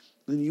repent,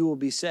 then you will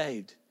be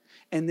saved.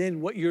 And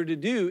then what you're to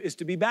do is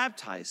to be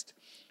baptized.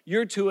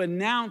 You're to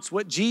announce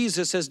what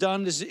Jesus has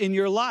done in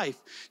your life.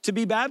 To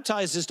be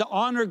baptized is to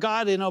honor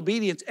God in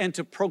obedience and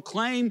to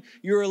proclaim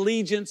your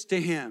allegiance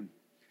to him.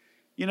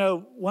 You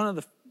know, one of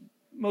the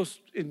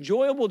most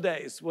enjoyable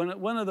days,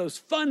 one of those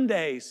fun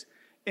days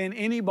in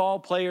any ball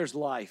player's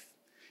life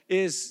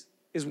is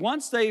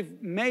once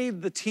they've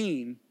made the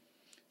team,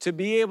 to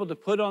be able to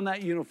put on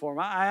that uniform.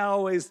 I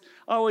always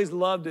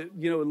loved it.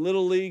 You know, in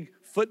Little League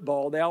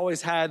football, they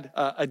always had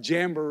a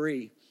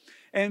jamboree.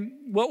 And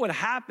what would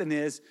happen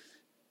is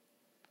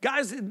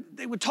guys,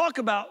 they would talk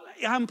about,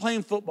 I'm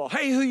playing football.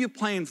 Hey, who you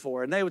playing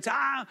for? And they would say,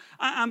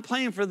 I'm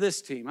playing for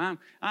this team.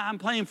 I'm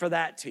playing for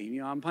that team.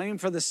 You know, I'm playing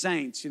for the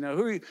Saints. You know,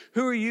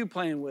 who are you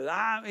playing with?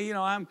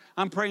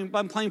 I'm playing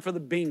for the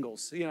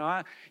Bengals.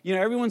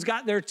 Everyone's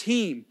got their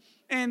team.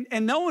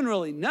 And no one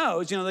really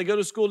knows. You know, they go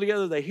to school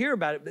together, they hear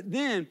about it. But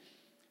then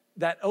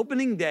that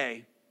opening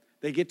day,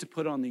 they get to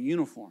put on the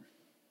uniform.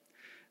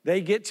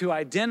 They get to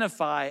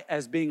identify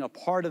as being a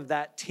part of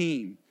that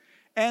team.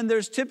 And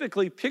there's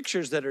typically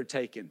pictures that are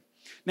taken.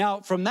 Now,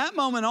 from that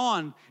moment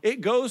on,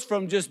 it goes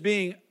from just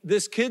being,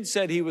 this kid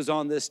said he was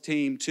on this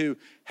team to,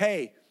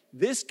 hey,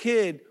 this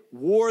kid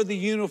wore the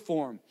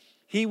uniform.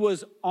 He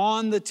was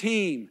on the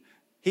team.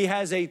 He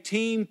has a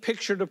team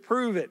picture to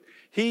prove it.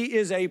 He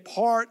is a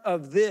part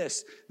of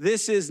this.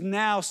 This is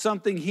now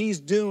something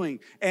he's doing,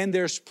 and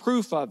there's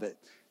proof of it.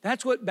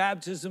 That's what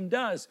baptism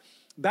does.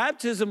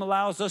 Baptism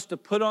allows us to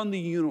put on the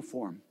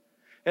uniform.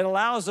 It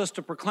allows us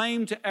to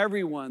proclaim to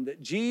everyone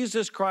that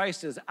Jesus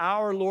Christ is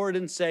our Lord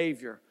and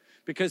Savior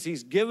because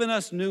he's given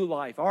us new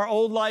life. Our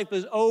old life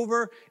is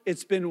over,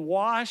 it's been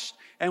washed,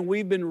 and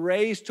we've been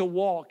raised to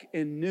walk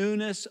in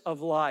newness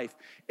of life.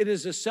 It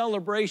is a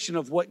celebration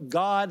of what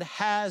God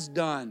has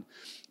done.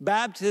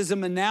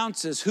 Baptism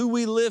announces who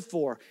we live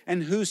for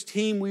and whose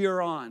team we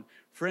are on.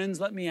 Friends,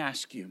 let me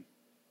ask you,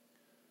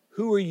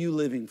 who are you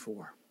living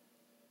for?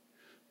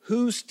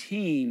 Whose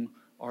team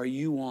are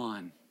you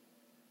on?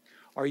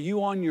 Are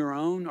you on your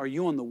own? Are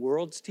you on the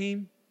world's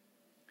team?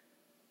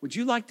 Would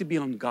you like to be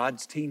on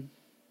God's team?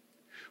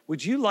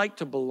 Would you like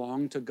to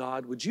belong to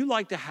God? Would you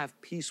like to have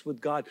peace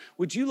with God?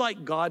 Would you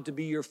like God to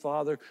be your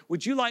Father?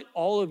 Would you like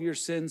all of your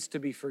sins to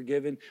be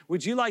forgiven?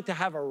 Would you like to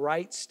have a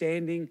right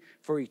standing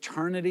for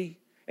eternity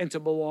and to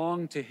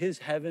belong to his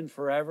heaven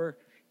forever?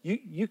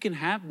 You can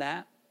have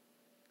that.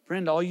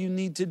 Friend, all you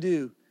need to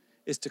do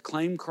is to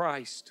claim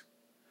Christ.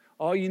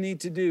 All you need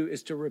to do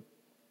is to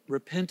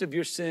repent of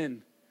your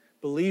sin,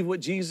 believe what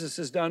Jesus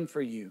has done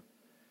for you,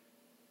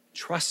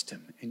 trust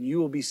him, and you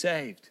will be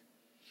saved.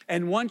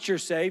 And once you're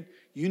saved,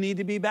 you need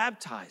to be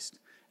baptized.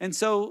 And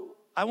so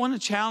I want to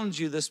challenge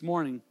you this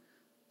morning.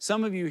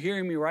 Some of you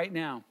hearing me right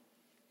now,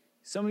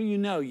 some of you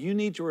know you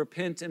need to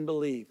repent and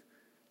believe.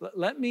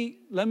 Let me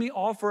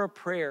offer a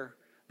prayer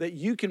that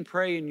you can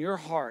pray in your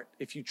heart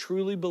if you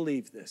truly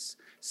believe this.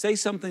 Say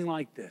something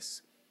like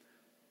this: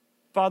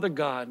 Father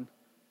God,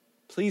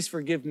 please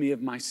forgive me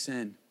of my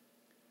sin.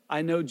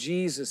 I know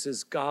Jesus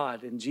is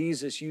God, and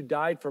Jesus, you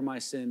died for my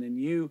sin, and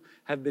you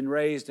have been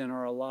raised and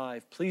are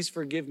alive. Please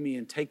forgive me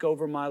and take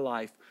over my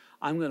life.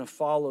 I'm going to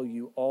follow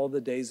you all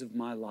the days of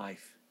my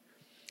life.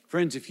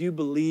 Friends, if you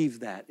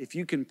believe that, if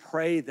you can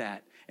pray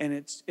that, and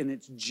it's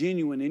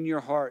genuine in your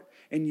heart,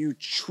 and you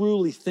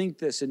truly think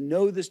this and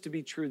know this to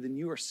be true, then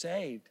you are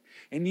saved,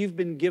 and you've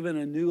been given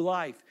a new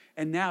life,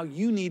 and now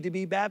you need to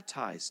be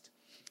baptized.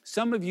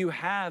 Some of you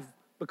have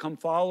become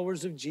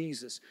followers of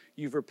Jesus.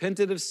 You've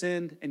repented of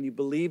sin and you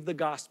believe the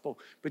gospel,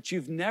 but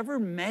you've never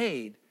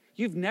made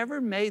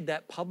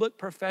that public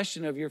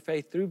profession of your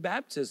faith through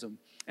baptism.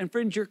 And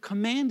friends, you're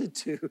commanded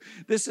to.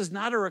 This is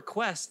not a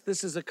request.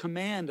 This is a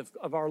command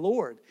of our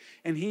Lord.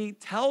 And he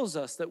tells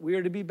us that we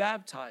are to be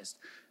baptized.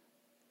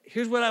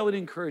 Here's what I would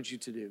encourage you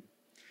to do.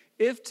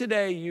 If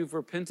today you've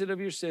repented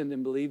of your sin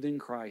and believed in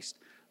Christ,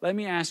 let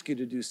me ask you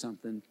to do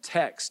something.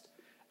 Text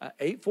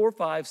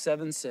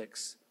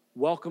 84576.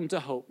 Welcome to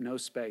Hope, no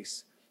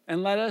space.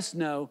 And let us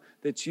know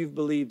that you've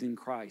believed in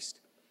Christ.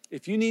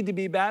 If you need to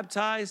be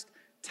baptized,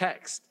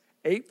 text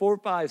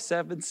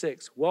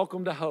 84576,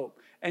 welcome to Hope.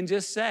 And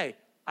just say,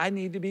 I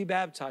need to be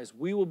baptized.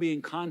 We will be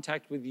in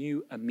contact with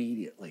you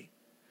immediately.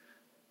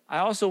 I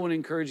also want to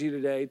encourage you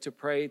today to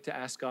pray to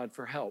ask God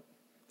for help.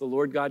 The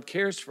Lord God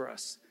cares for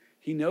us.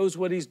 He knows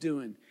what he's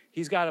doing.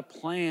 He's got a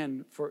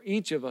plan for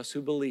each of us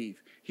who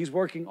believe. He's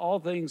working all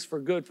things for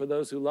good for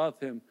those who love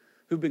him,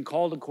 who've been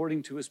called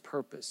according to his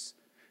purpose.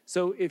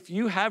 So if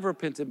you have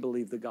repented and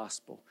believed the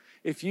gospel,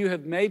 if you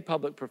have made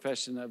public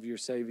profession of your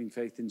saving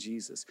faith in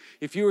Jesus,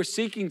 if you are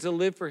seeking to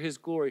live for his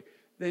glory,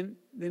 then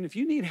if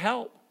you need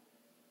help,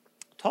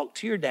 talk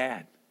to your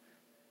dad.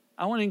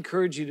 I want to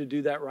encourage you to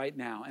do that right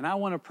now, and I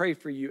want to pray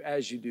for you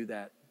as you do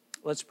that.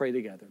 Let's pray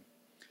together.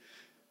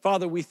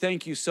 Father, we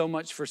thank you so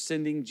much for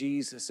sending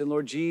Jesus. And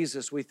Lord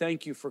Jesus, we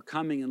thank you for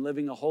coming and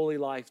living a holy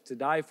life to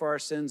die for our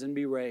sins and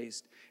be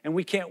raised. And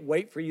we can't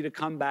wait for you to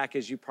come back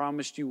as you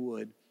promised you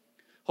would.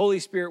 Holy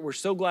Spirit, we're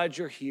so glad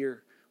you're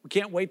here. We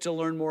can't wait to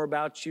learn more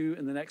about you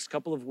in the next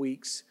couple of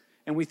weeks.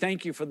 And we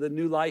thank you for the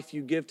new life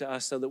you give to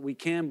us so that we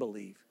can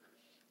believe.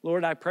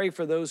 Lord, I pray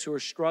for those who are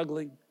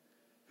struggling,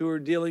 who are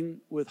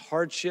dealing with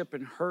hardship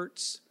and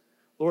hurts,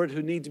 Lord,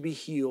 who need to be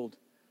healed.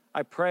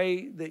 I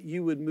pray that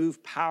you would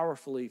move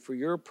powerfully for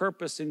your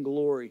purpose and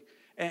glory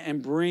and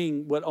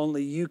bring what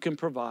only you can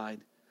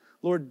provide.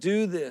 Lord,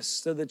 do this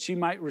so that you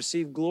might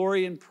receive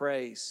glory and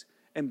praise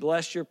and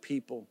bless your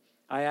people.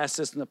 I ask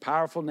this in the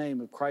powerful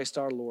name of Christ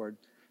our Lord.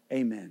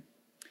 Amen.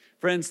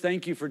 Friends,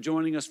 thank you for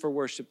joining us for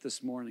worship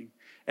this morning.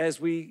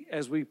 As we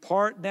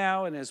part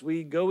now and as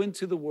we go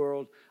into the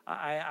world,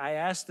 I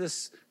ask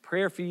this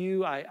prayer for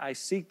you. I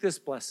seek this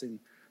blessing.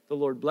 The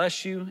Lord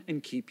bless you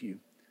and keep you.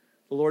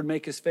 The Lord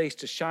make his face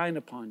to shine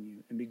upon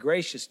you and be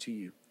gracious to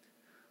you.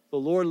 The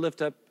Lord lift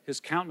up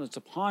his countenance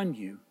upon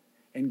you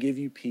and give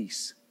you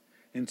peace.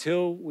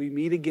 Until we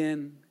meet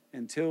again,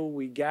 until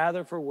we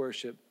gather for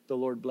worship, the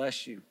Lord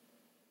bless you.